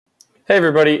Hey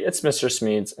everybody, it's Mr.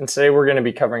 Smedes, and today we're going to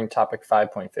be covering topic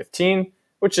 5.15,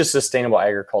 which is sustainable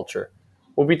agriculture.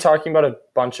 We'll be talking about a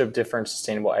bunch of different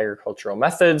sustainable agricultural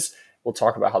methods, we'll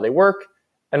talk about how they work,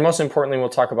 and most importantly, we'll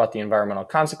talk about the environmental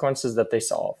consequences that they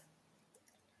solve.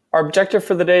 Our objective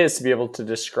for the day is to be able to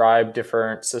describe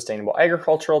different sustainable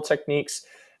agricultural techniques,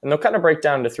 and they'll kind of break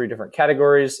down into three different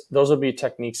categories. Those will be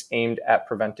techniques aimed at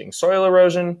preventing soil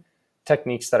erosion,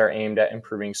 techniques that are aimed at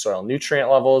improving soil nutrient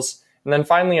levels, and then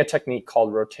finally a technique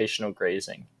called rotational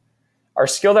grazing. Our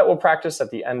skill that we'll practice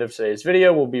at the end of today's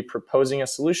video will be proposing a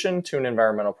solution to an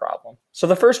environmental problem. So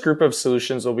the first group of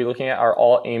solutions we'll be looking at are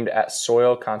all aimed at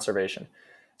soil conservation.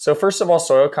 So first of all,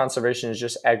 soil conservation is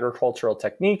just agricultural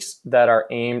techniques that are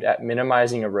aimed at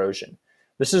minimizing erosion.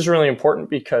 This is really important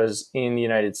because in the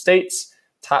United States,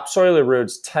 topsoil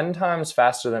erodes 10 times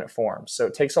faster than it forms. So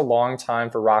it takes a long time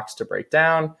for rocks to break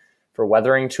down, for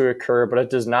weathering to occur, but it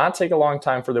does not take a long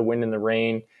time for the wind and the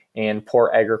rain and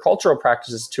poor agricultural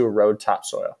practices to erode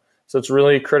topsoil. So it's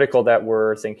really critical that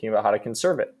we're thinking about how to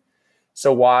conserve it.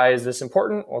 So why is this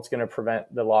important? Well, it's going to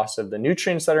prevent the loss of the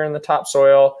nutrients that are in the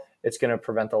topsoil. It's going to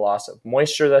prevent the loss of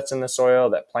moisture that's in the soil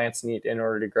that plants need in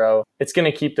order to grow. It's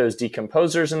going to keep those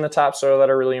decomposers in the topsoil that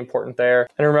are really important there.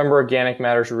 And remember, organic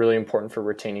matter is really important for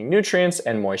retaining nutrients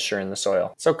and moisture in the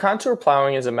soil. So contour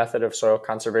plowing is a method of soil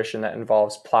conservation that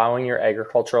involves plowing your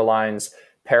agricultural lines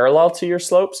parallel to your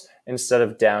slopes instead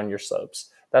of down your slopes.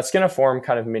 That's going to form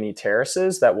kind of mini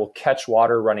terraces that will catch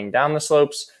water running down the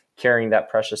slopes, carrying that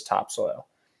precious topsoil.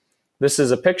 This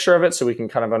is a picture of it so we can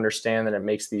kind of understand that it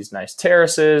makes these nice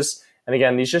terraces. And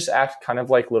again, these just act kind of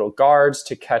like little guards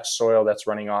to catch soil that's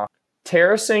running off.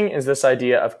 Terracing is this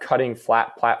idea of cutting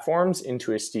flat platforms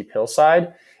into a steep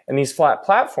hillside. And these flat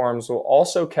platforms will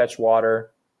also catch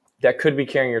water that could be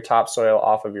carrying your topsoil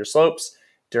off of your slopes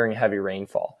during heavy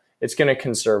rainfall. It's going to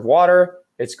conserve water.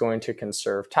 It's going to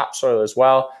conserve topsoil as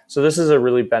well. So this is a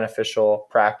really beneficial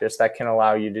practice that can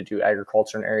allow you to do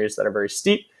agriculture in areas that are very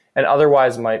steep and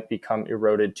otherwise might become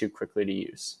eroded too quickly to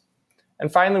use.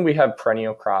 And finally, we have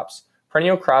perennial crops.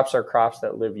 Perennial crops are crops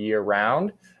that live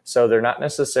year-round, so they're not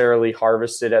necessarily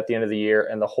harvested at the end of the year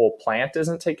and the whole plant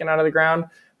isn't taken out of the ground.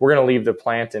 We're going to leave the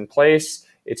plant in place.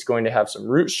 It's going to have some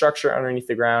root structure underneath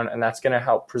the ground, and that's going to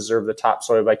help preserve the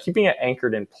topsoil by keeping it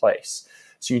anchored in place.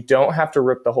 So you don't have to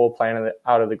rip the whole plant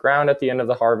out of the ground at the end of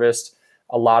the harvest.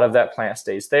 A lot of that plant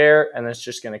stays there, and it's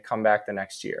just going to come back the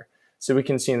next year. So we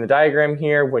can see in the diagram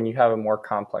here, when you have a more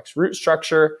complex root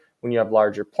structure, when you have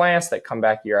larger plants that come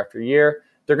back year after year,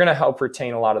 they're going to help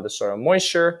retain a lot of the soil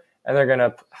moisture, and they're going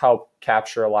to help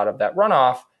capture a lot of that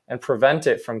runoff and prevent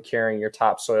it from carrying your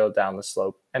topsoil down the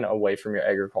slope and away from your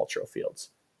agricultural fields.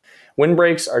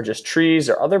 Windbreaks are just trees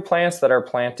or other plants that are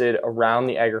planted around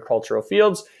the agricultural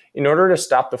fields in order to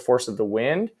stop the force of the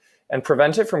wind and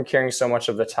prevent it from carrying so much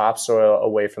of the topsoil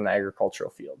away from the agricultural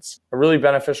fields. A really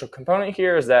beneficial component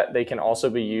here is that they can also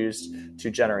be used to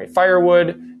generate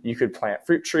firewood. You could plant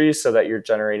fruit trees so that you're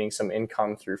generating some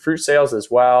income through fruit sales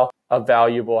as well, a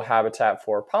valuable habitat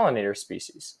for pollinator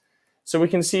species. So we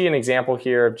can see an example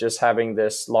here of just having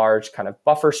this large kind of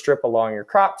buffer strip along your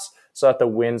crops so that the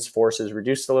wind's force is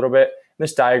reduced a little bit.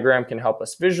 This diagram can help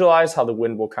us visualize how the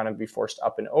wind will kind of be forced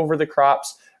up and over the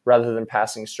crops rather than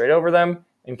passing straight over them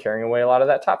and carrying away a lot of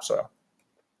that topsoil.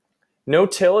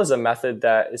 No-till is a method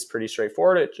that is pretty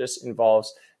straightforward. It just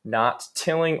involves not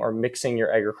tilling or mixing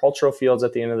your agricultural fields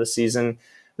at the end of the season.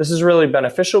 This is really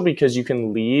beneficial because you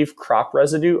can leave crop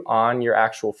residue on your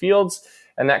actual fields,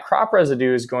 and that crop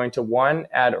residue is going to, one,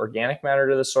 add organic matter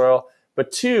to the soil,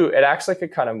 but two, it acts like a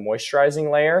kind of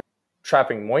moisturizing layer,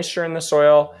 trapping moisture in the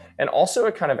soil, and also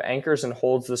it kind of anchors and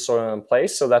holds the soil in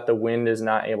place so that the wind is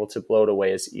not able to blow it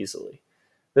away as easily.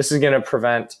 This is going to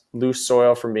prevent loose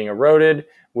soil from being eroded,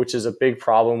 which is a big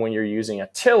problem when you're using a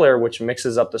tiller, which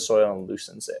mixes up the soil and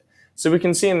loosens it. So we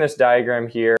can see in this diagram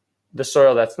here, the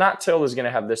soil that's not tilled is going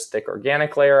to have this thick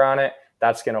organic layer on it.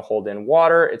 That's going to hold in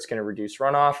water. It's going to reduce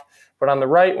runoff. But on the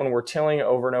right, when we're tilling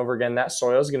over and over again, that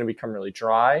soil is going to become really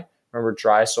dry. Remember,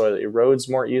 dry soil erodes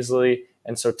more easily.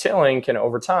 And so tilling can,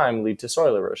 over time, lead to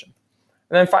soil erosion.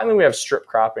 And then finally, we have strip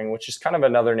cropping, which is kind of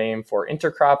another name for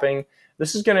intercropping.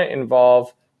 This is going to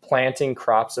involve planting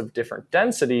crops of different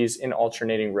densities in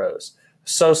alternating rows.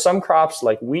 So some crops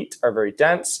like wheat are very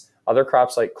dense, other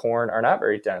crops like corn are not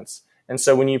very dense. And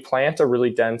so when you plant a really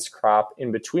dense crop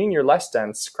in between your less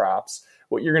dense crops,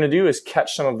 what you're going to do is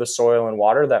catch some of the soil and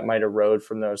water that might erode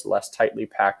from those less tightly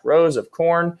packed rows of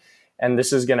corn. And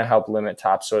this is going to help limit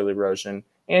topsoil erosion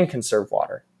and conserve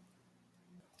water.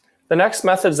 The next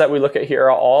methods that we look at here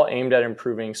are all aimed at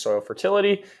improving soil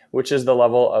fertility, which is the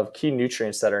level of key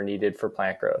nutrients that are needed for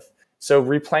plant growth. So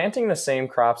replanting the same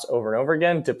crops over and over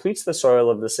again depletes the soil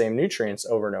of the same nutrients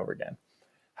over and over again.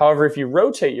 However, if you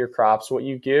rotate your crops, what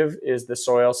you give is the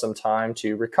soil some time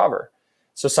to recover.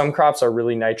 So some crops are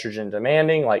really nitrogen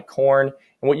demanding, like corn.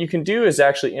 And what you can do is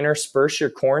actually intersperse your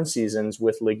corn seasons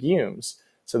with legumes.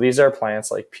 So these are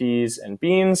plants like peas and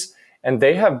beans, and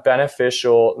they have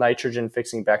beneficial nitrogen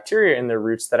fixing bacteria in their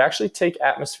roots that actually take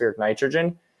atmospheric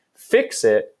nitrogen, fix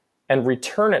it, and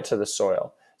return it to the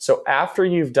soil. So after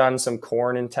you've done some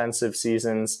corn intensive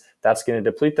seasons, that's going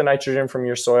to deplete the nitrogen from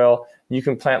your soil. You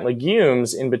can plant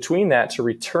legumes in between that to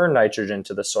return nitrogen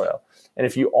to the soil. And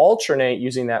if you alternate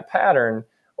using that pattern,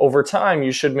 over time,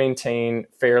 you should maintain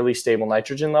fairly stable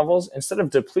nitrogen levels instead of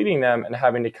depleting them and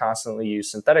having to constantly use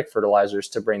synthetic fertilizers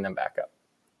to bring them back up.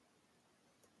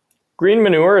 Green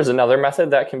manure is another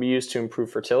method that can be used to improve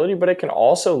fertility, but it can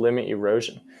also limit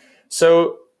erosion.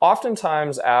 So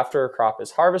oftentimes after a crop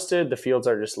is harvested, the fields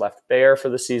are just left bare for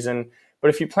the season. But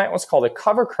if you plant what's called a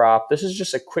cover crop, this is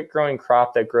just a quick growing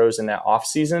crop that grows in that off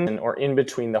season or in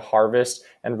between the harvest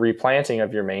and replanting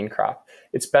of your main crop.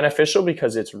 It's beneficial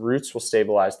because its roots will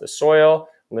stabilize the soil,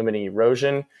 limiting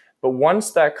erosion. But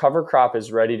once that cover crop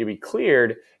is ready to be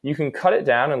cleared, you can cut it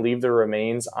down and leave the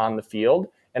remains on the field,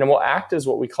 and it will act as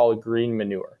what we call a green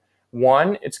manure.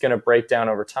 One, it's going to break down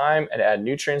over time and add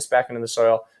nutrients back into the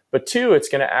soil. But two, it's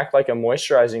going to act like a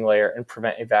moisturizing layer and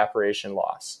prevent evaporation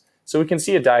loss. So we can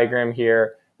see a diagram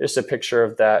here. There's a picture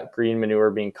of that green manure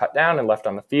being cut down and left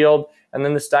on the field. And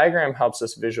then this diagram helps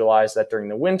us visualize that during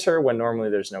the winter, when normally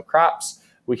there's no crops,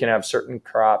 we can have certain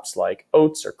crops like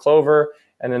oats or clover,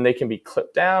 and then they can be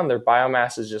clipped down. Their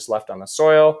biomass is just left on the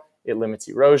soil. It limits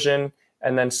erosion.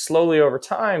 And then slowly over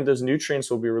time, those nutrients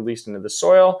will be released into the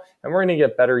soil, and we're going to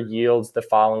get better yields the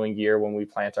following year when we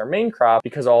plant our main crop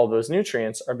because all of those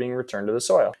nutrients are being returned to the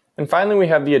soil. And finally, we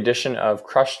have the addition of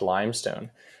crushed limestone.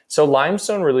 So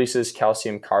limestone releases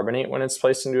calcium carbonate when it's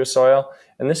placed into a soil,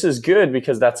 and this is good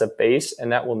because that's a base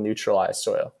and that will neutralize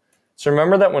soil. So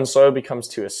remember that when soil becomes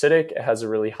too acidic, it has a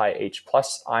really high H+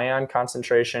 ion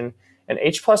concentration, and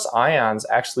H+ ions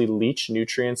actually leach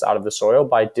nutrients out of the soil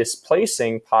by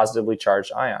displacing positively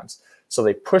charged ions. So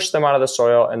they push them out of the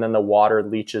soil and then the water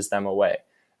leaches them away.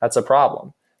 That's a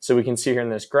problem. So we can see here in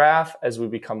this graph, as we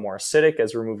become more acidic,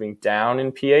 as we're moving down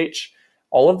in pH,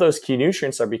 all of those key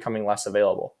nutrients are becoming less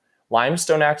available.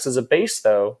 Limestone acts as a base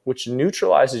though, which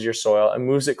neutralizes your soil and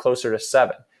moves it closer to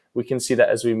 7. We can see that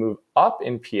as we move up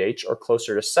in pH or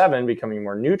closer to 7, becoming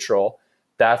more neutral,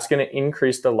 that's going to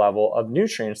increase the level of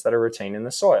nutrients that are retained in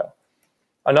the soil.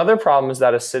 Another problem is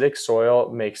that acidic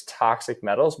soil makes toxic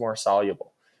metals more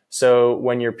soluble. So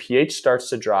when your pH starts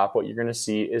to drop, what you're going to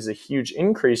see is a huge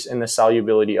increase in the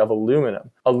solubility of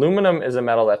aluminum. Aluminum is a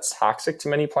metal that's toxic to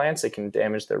many plants. It can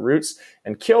damage their roots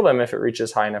and kill them if it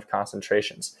reaches high enough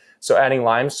concentrations. So adding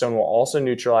limestone will also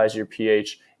neutralize your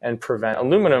pH and prevent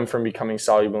aluminum from becoming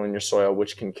soluble in your soil,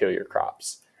 which can kill your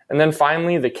crops. And then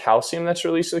finally, the calcium that's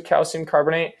released with calcium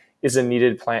carbonate is a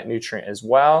needed plant nutrient as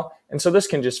well. And so this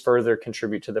can just further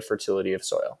contribute to the fertility of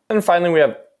soil. And finally, we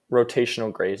have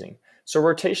rotational grazing. So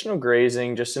rotational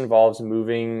grazing just involves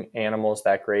moving animals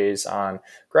that graze on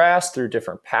grass through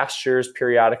different pastures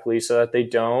periodically so that they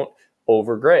don't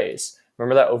overgraze.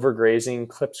 Remember that overgrazing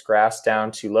clips grass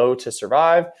down too low to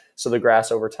survive, so the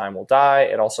grass over time will die.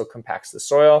 It also compacts the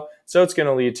soil, so it's going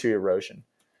to lead to erosion.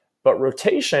 But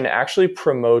rotation actually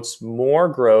promotes more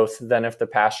growth than if the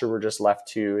pasture were just left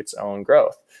to its own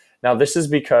growth. Now, this is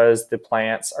because the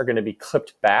plants are going to be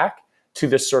clipped back to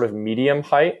this sort of medium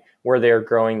height where they are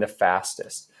growing the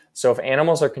fastest. So if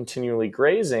animals are continually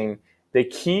grazing, they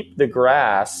keep the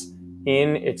grass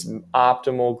in its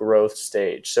optimal growth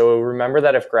stage. So remember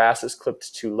that if grass is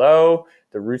clipped too low,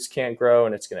 the roots can't grow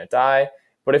and it's going to die.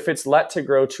 But if it's let to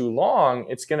grow too long,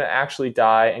 it's going to actually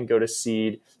die and go to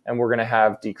seed, and we're going to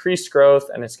have decreased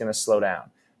growth and it's going to slow down.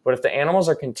 But if the animals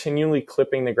are continually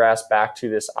clipping the grass back to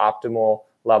this optimal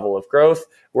level of growth,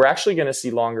 we're actually going to see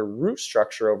longer root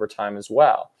structure over time as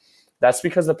well. That's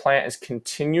because the plant is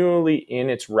continually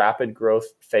in its rapid growth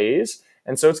phase,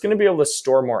 and so it's going to be able to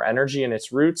store more energy in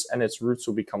its roots, and its roots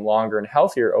will become longer and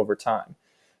healthier over time.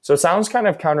 So it sounds kind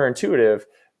of counterintuitive,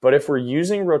 but if we're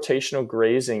using rotational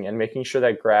grazing and making sure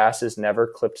that grass is never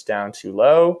clipped down too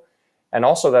low, and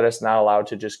also that it's not allowed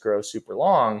to just grow super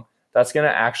long, that's going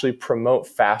to actually promote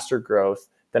faster growth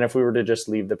than if we were to just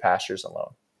leave the pastures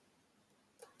alone.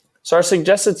 So our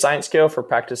suggested science scale for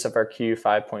practice FRQ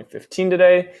 5.15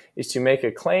 today is to make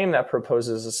a claim that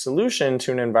proposes a solution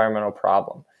to an environmental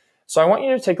problem. So I want you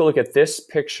to take a look at this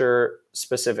picture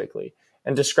specifically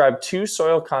and describe 2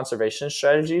 soil conservation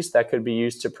strategies that could be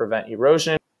used to prevent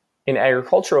erosion in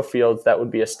agricultural fields that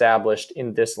would be established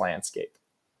in this landscape.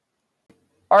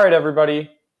 All right,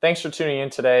 everybody. Thanks for tuning in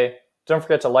today. Don't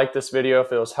forget to like this video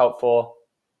if it was helpful,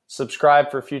 subscribe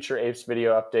for future APES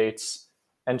video updates,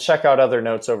 and check out other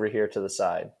notes over here to the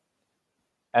side.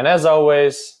 And as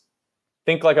always,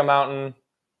 think like a mountain,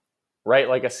 write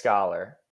like a scholar.